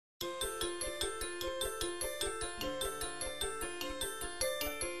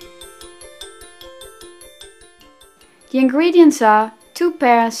The ingredients are 2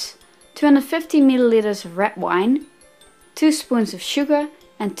 pears, 250 milliliters of red wine, 2 spoons of sugar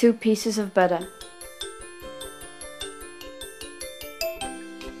and 2 pieces of butter.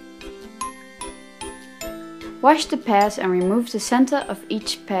 Wash the pears and remove the center of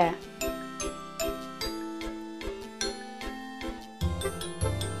each pear.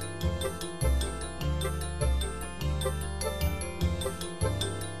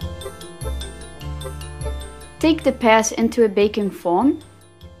 Take the pears into a baking form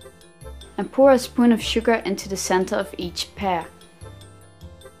and pour a spoon of sugar into the center of each pear.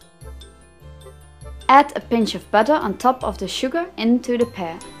 Add a pinch of butter on top of the sugar into the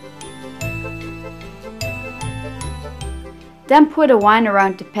pear. Then pour the wine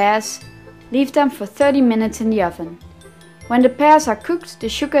around the pears. Leave them for 30 minutes in the oven. When the pears are cooked, the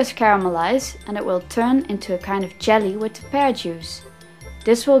sugar is caramelized and it will turn into a kind of jelly with the pear juice.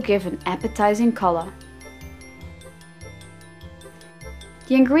 This will give an appetizing color.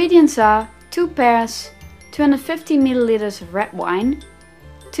 The ingredients are 2 pears, 250 milliliters of red wine,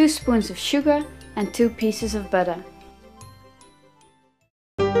 2 spoons of sugar and 2 pieces of butter.